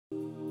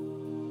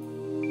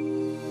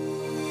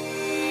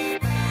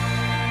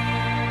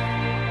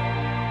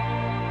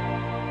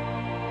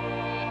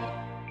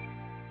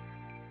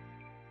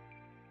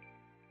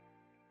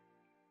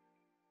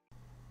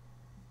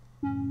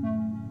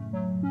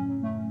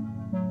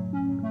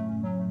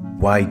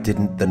Why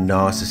didn't the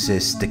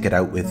narcissist stick it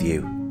out with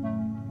you?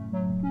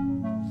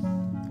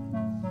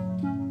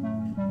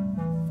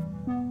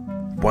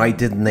 Why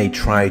didn't they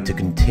try to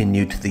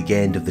continue to the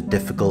end of the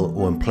difficult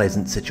or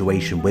unpleasant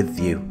situation with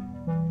you?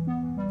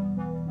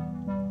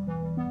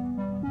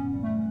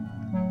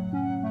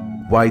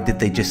 Why did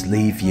they just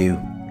leave you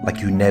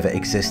like you never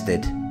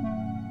existed?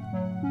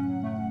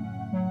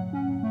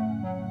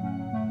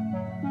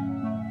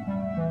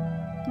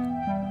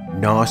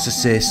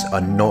 Narcissists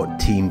are not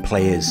team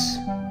players.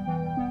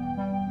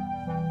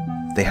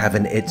 They have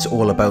an "it's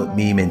all about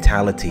me"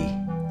 mentality.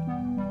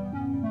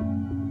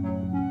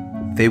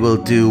 They will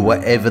do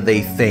whatever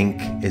they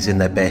think is in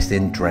their best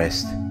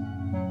interest.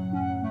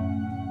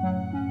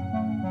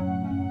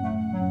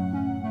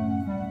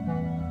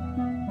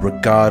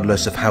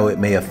 Regardless of how it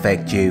may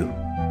affect you.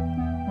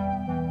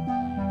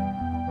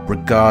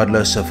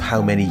 Regardless of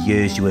how many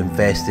years you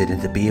invested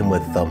into being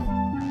with them.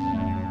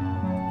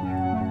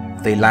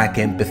 They lack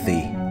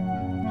empathy.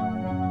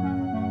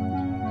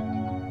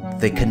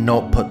 They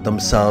cannot put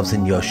themselves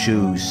in your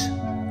shoes.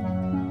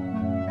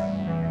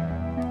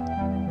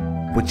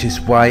 Which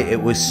is why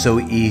it was so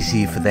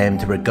easy for them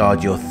to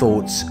regard your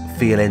thoughts,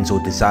 feelings, or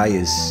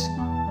desires.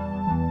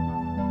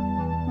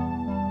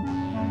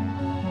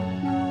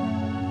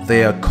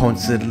 They are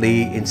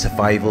constantly in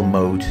survival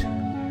mode,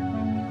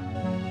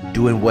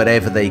 doing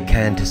whatever they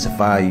can to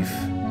survive.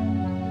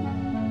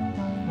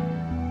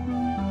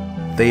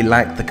 They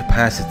lack the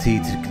capacity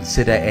to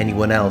consider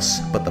anyone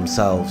else but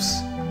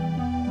themselves.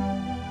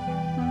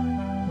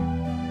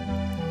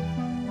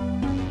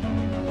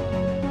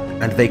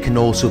 And they can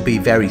also be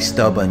very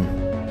stubborn.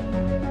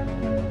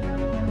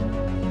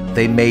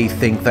 They may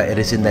think that it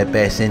is in their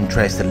best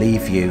interest to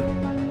leave you.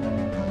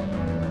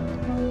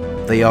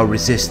 They are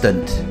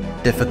resistant,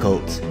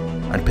 difficult,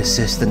 and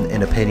persistent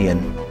in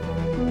opinion.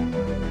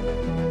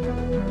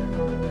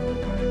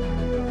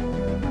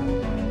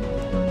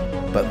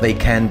 But they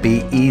can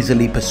be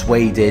easily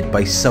persuaded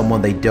by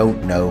someone they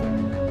don't know.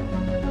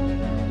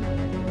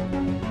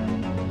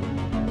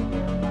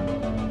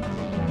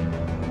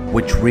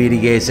 Which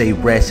really is a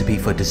recipe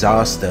for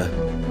disaster.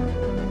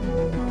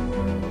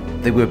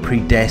 They were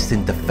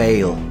predestined to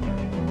fail.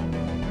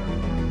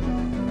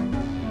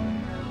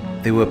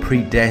 They were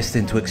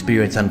predestined to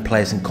experience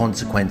unpleasant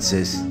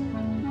consequences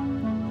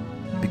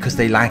because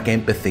they lack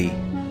empathy.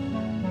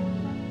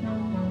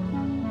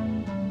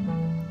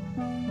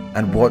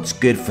 And what's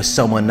good for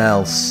someone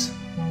else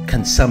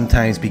can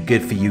sometimes be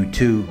good for you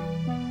too,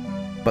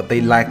 but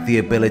they lack the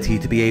ability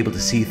to be able to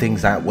see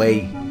things that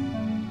way.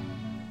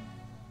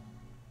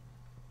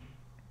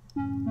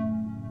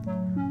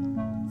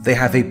 They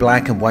have a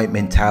black and white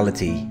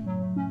mentality,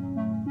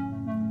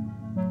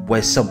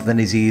 where something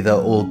is either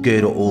all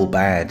good or all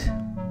bad,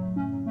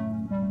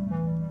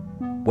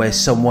 where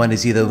someone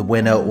is either the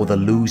winner or the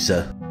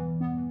loser,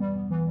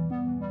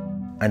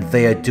 and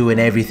they are doing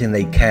everything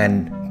they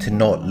can to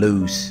not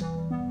lose.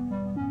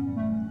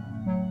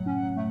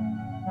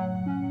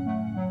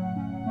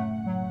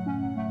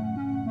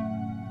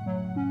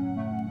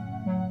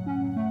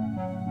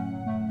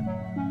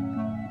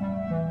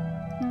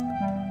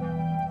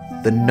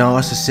 The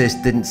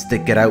narcissist didn't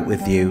stick it out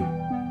with you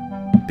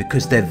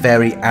because they're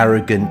very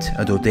arrogant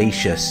and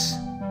audacious.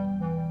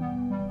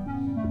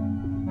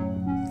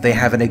 They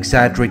have an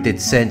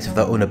exaggerated sense of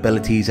their own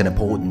abilities and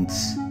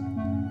importance.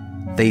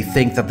 They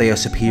think that they are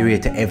superior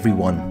to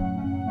everyone.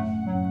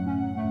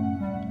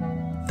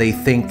 They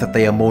think that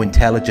they are more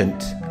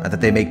intelligent and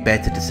that they make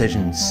better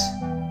decisions,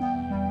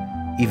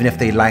 even if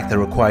they lack the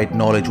required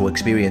knowledge or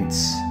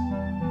experience.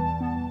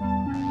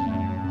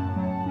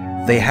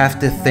 They have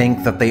to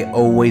think that they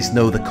always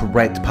know the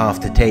correct path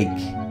to take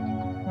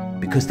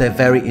because they're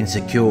very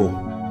insecure.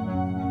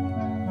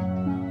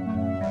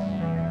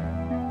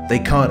 They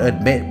can't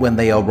admit when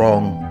they are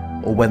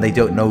wrong or when they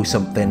don't know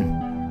something.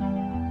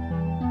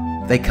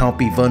 They can't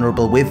be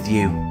vulnerable with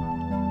you.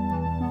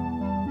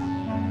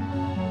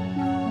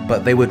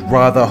 But they would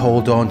rather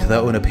hold on to their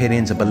own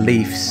opinions and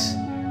beliefs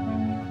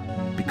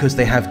because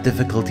they have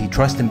difficulty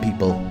trusting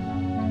people.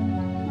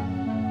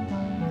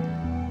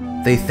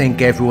 They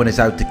think everyone is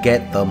out to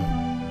get them,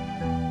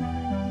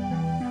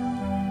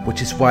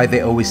 which is why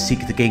they always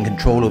seek to gain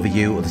control over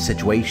you or the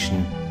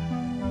situation.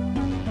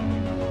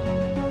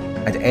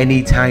 And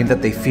any time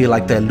that they feel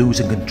like they're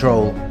losing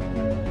control,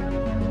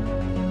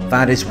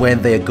 that is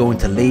when they are going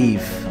to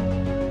leave.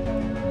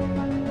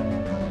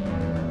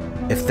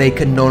 If they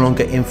can no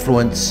longer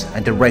influence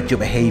and direct your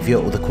behavior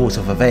or the course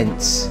of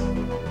events,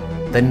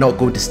 they're not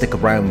going to stick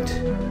around.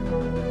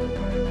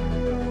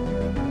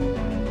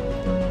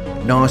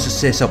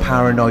 Narcissists are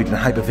paranoid and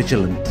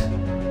hypervigilant.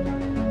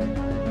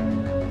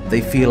 They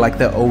feel like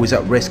they're always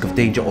at risk of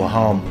danger or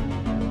harm.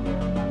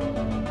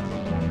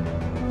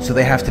 So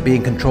they have to be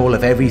in control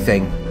of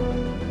everything.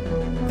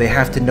 They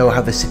have to know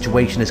how the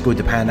situation is going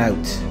to pan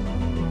out.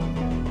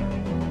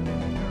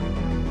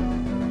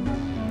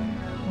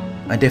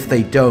 And if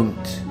they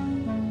don't,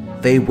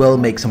 they will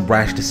make some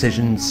rash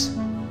decisions.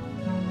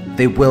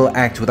 They will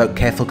act without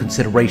careful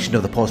consideration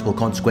of the possible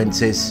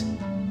consequences.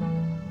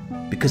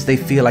 because they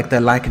feel like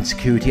they're lacking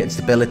security and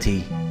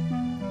stability,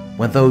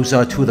 when those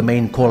are two of the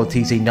main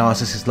qualities a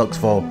narcissist looks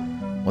for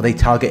when they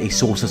target a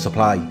source of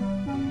supply.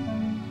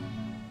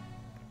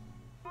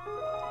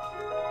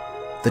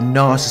 The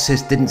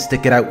narcissist didn't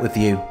stick it out with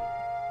you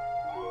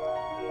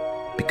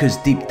because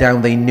deep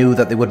down they knew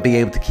that they wouldn't be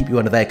able to keep you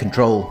under their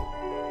control.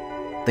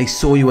 They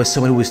saw you as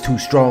someone who was too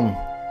strong,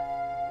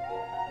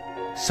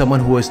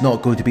 someone who was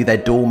not going to be their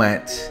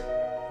doormat,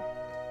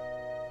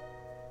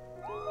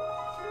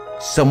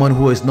 someone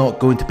who was not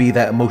going to be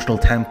their emotional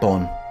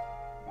tampon.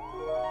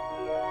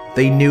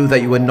 They knew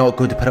that you were not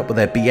going to put up with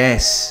their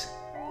BS.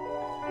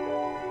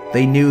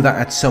 They knew that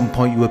at some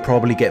point you would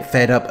probably get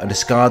fed up and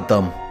discard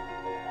them.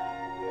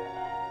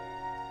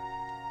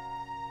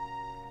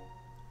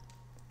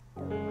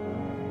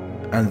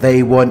 And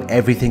they want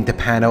everything to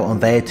pan out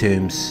on their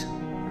terms.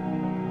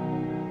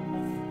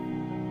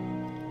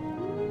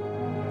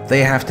 They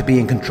have to be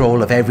in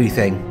control of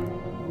everything.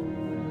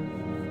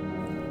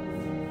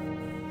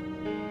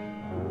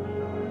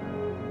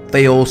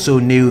 They also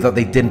knew that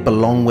they didn't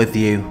belong with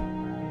you.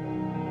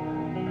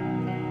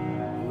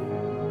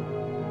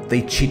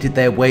 They cheated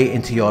their way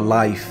into your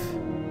life.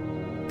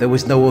 There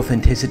was no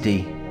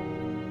authenticity.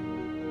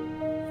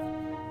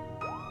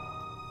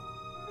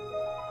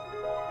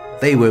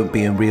 They weren't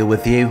being real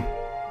with you.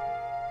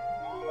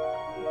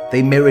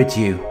 They mirrored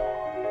you.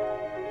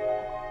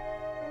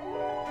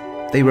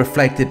 They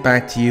reflected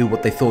back to you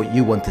what they thought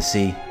you want to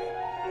see.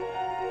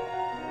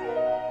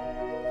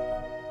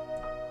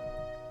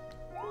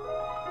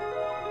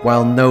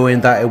 While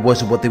knowing that it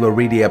wasn't what they were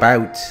really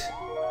about.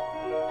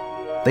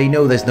 They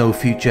know there's no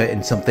future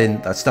in something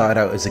that started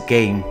out as a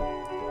game,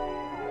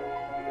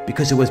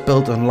 because it was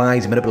built on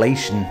lies and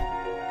manipulation.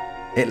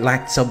 It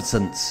lacked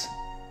substance.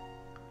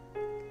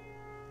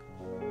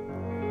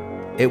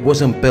 It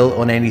wasn't built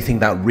on anything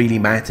that really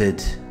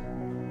mattered.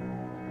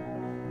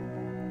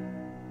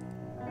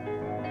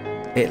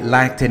 It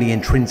lacked any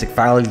intrinsic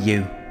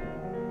value,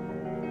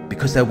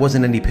 because there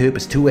wasn't any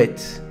purpose to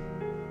it.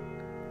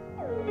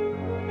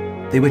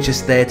 They were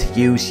just there to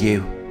use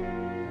you.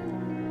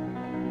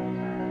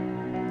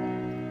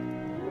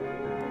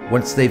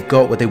 Once they've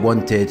got what they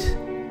wanted,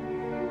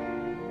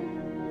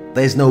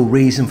 there's no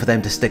reason for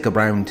them to stick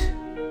around.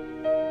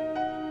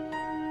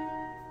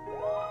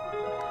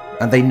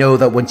 And they know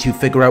that once you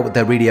figure out what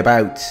they're really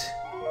about,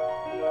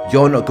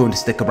 you're not going to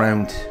stick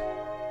around.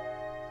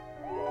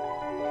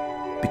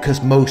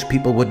 Because most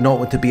people would not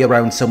want to be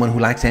around someone who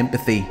lacks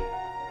empathy.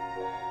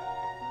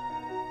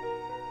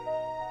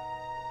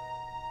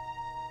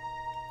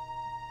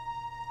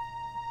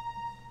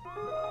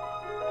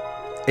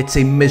 It's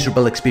a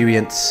miserable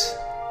experience.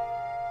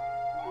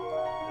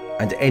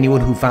 And anyone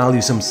who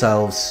values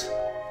themselves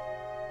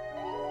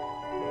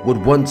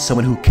would want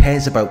someone who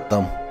cares about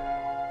them.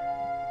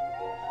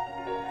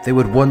 They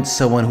would want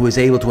someone who is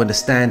able to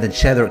understand and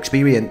share their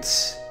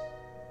experience.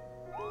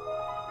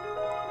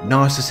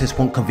 Narcissists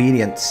want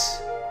convenience.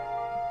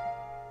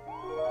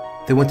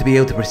 They want to be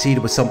able to proceed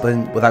with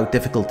something without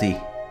difficulty.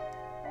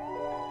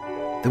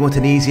 They want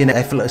an easy and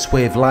effortless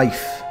way of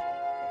life.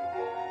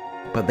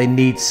 But they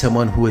need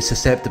someone who is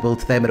susceptible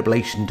to their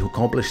manipulation to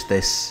accomplish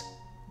this.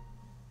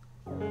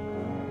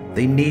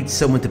 They need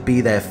someone to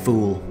be their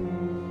fool.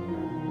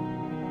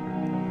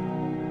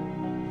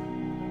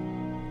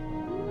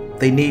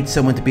 They need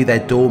someone to be their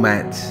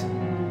doormat.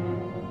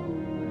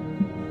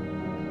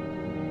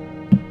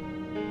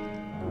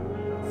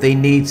 They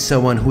need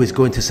someone who is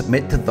going to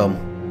submit to them.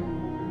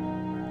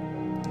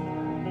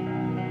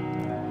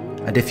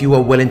 And if you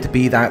are willing to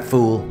be that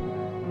fool,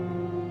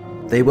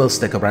 they will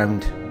stick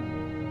around.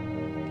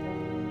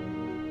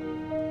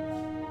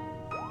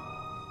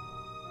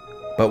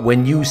 But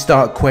when you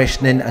start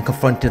questioning and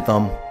confronting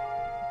them,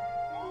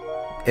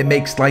 it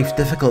makes life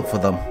difficult for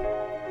them.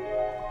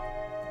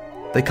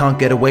 They can't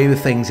get away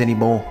with things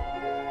anymore.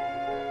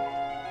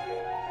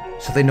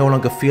 So they no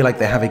longer feel like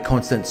they have a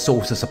constant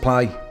source of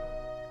supply.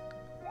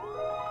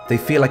 They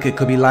feel like it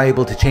could be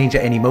liable to change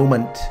at any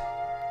moment.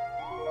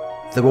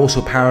 They're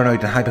also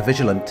paranoid and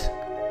hypervigilant.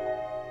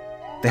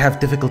 They have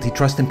difficulty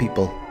trusting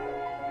people.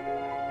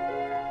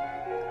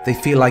 They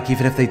feel like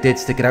even if they did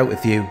stick it out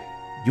with you,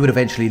 you would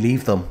eventually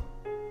leave them.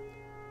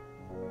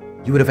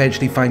 You would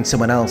eventually find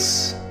someone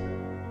else.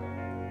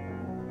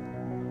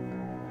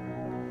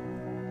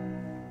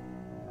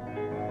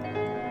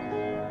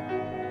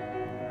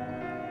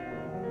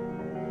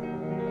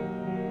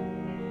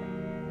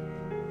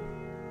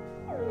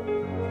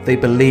 They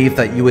believe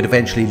that you would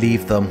eventually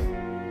leave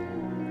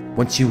them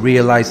once you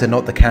realize they're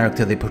not the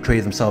character they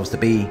portray themselves to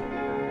be,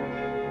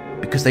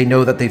 because they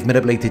know that they've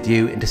manipulated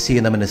you into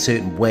seeing them in a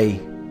certain way.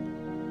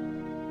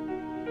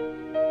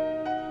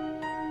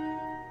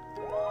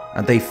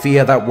 And they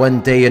fear that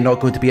one day you're not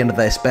going to be under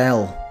their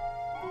spell.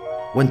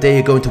 One day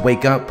you're going to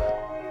wake up.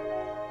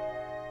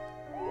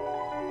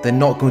 They're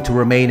not going to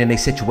remain in a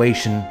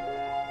situation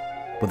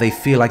where they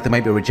feel like they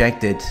might be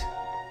rejected,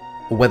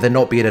 or where they're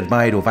not being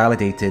admired or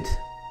validated.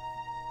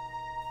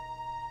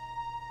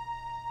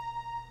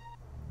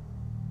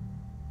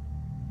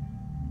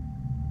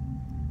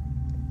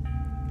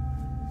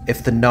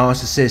 If the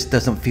narcissist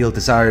doesn't feel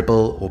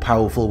desirable or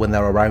powerful when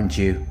they're around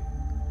you,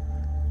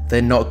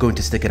 they're not going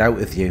to stick it out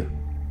with you.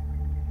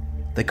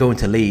 They're going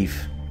to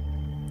leave.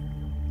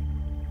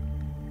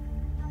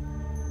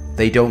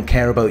 They don't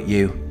care about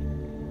you.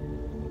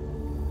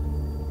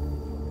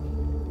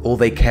 All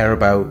they care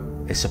about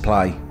is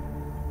supply.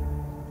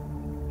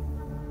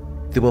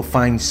 They will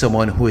find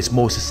someone who is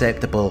more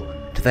susceptible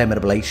to their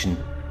manipulation.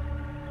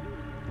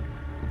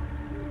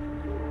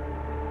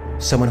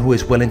 Someone who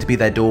is willing to be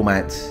their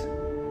doormat.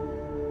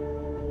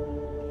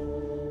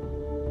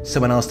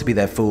 Someone else to be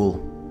their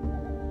fool.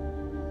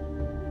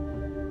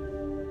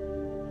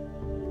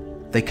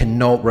 They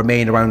cannot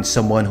remain around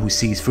someone who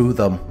sees through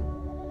them.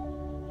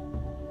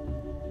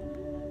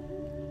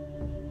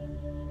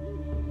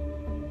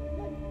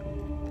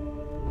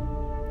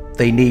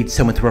 They need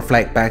someone to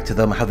reflect back to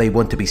them how they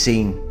want to be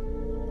seen,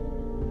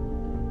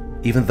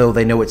 even though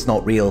they know it's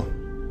not real.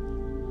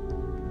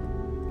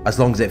 As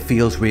long as it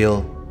feels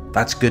real,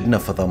 that's good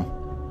enough for them.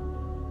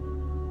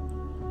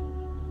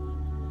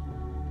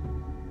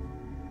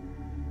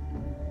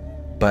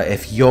 But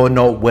if you're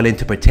not willing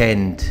to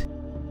pretend,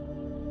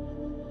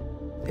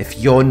 if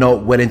you're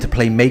not willing to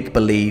play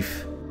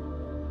make-believe,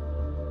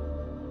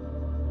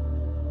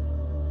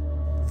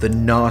 the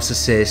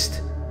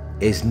narcissist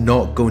is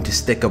not going to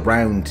stick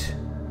around.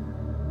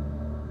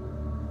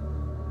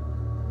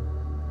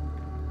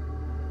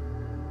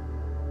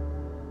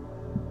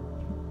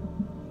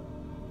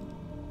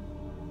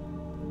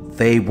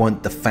 They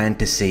want the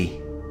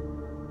fantasy.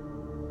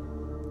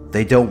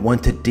 They don't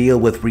want to deal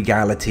with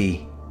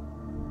reality.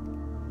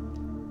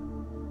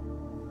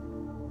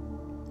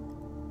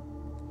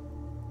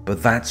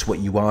 But that's what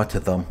you are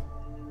to them.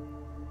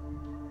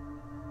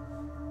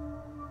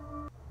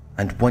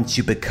 And once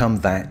you become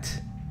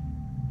that,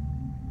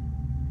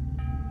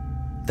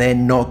 they're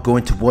not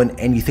going to want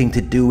anything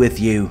to do with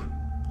you.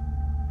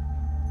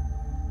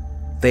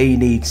 They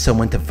need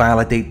someone to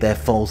validate their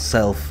false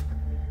self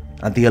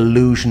and the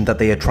illusion that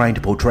they are trying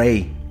to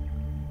portray.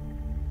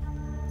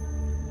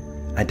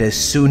 And as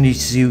soon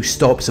as you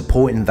stop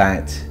supporting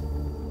that,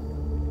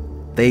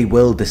 they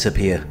will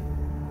disappear.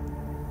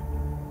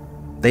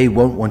 They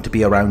won't want to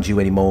be around you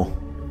anymore.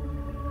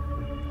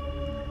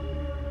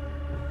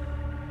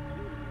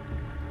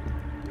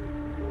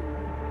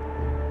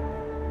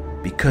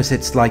 Because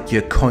it's like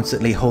you're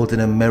constantly holding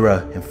a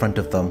mirror in front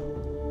of them.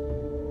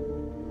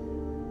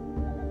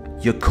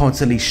 You're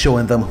constantly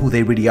showing them who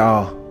they really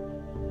are.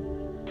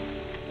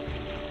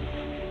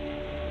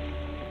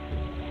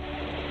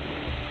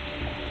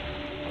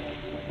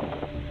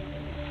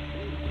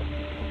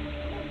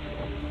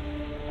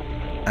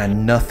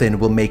 And nothing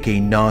will make a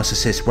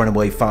narcissist run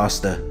away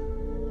faster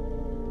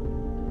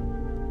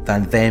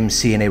than them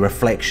seeing a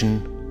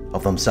reflection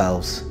of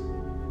themselves.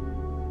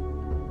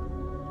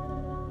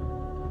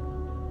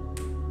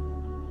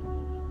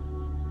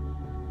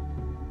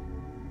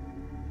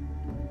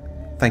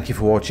 Thank you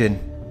for watching.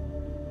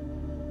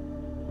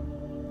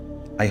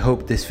 I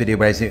hope this video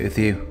resonated with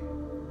you.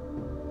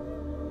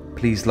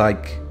 Please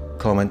like,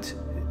 comment,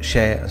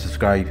 share and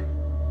subscribe.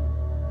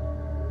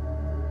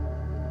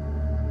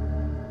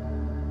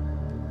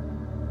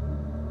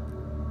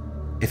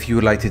 If you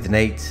would like to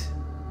donate,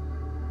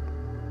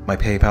 my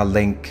PayPal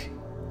link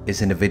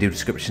is in the video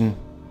description.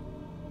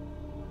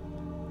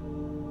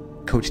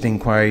 Coaching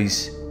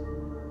inquiries,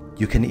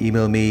 you can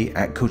email me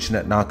at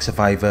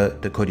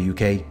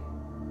coaching@narcsurvivor.co.uk.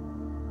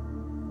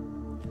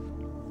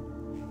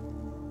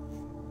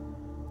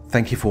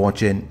 Thank you for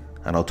watching,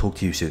 and I'll talk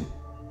to you soon.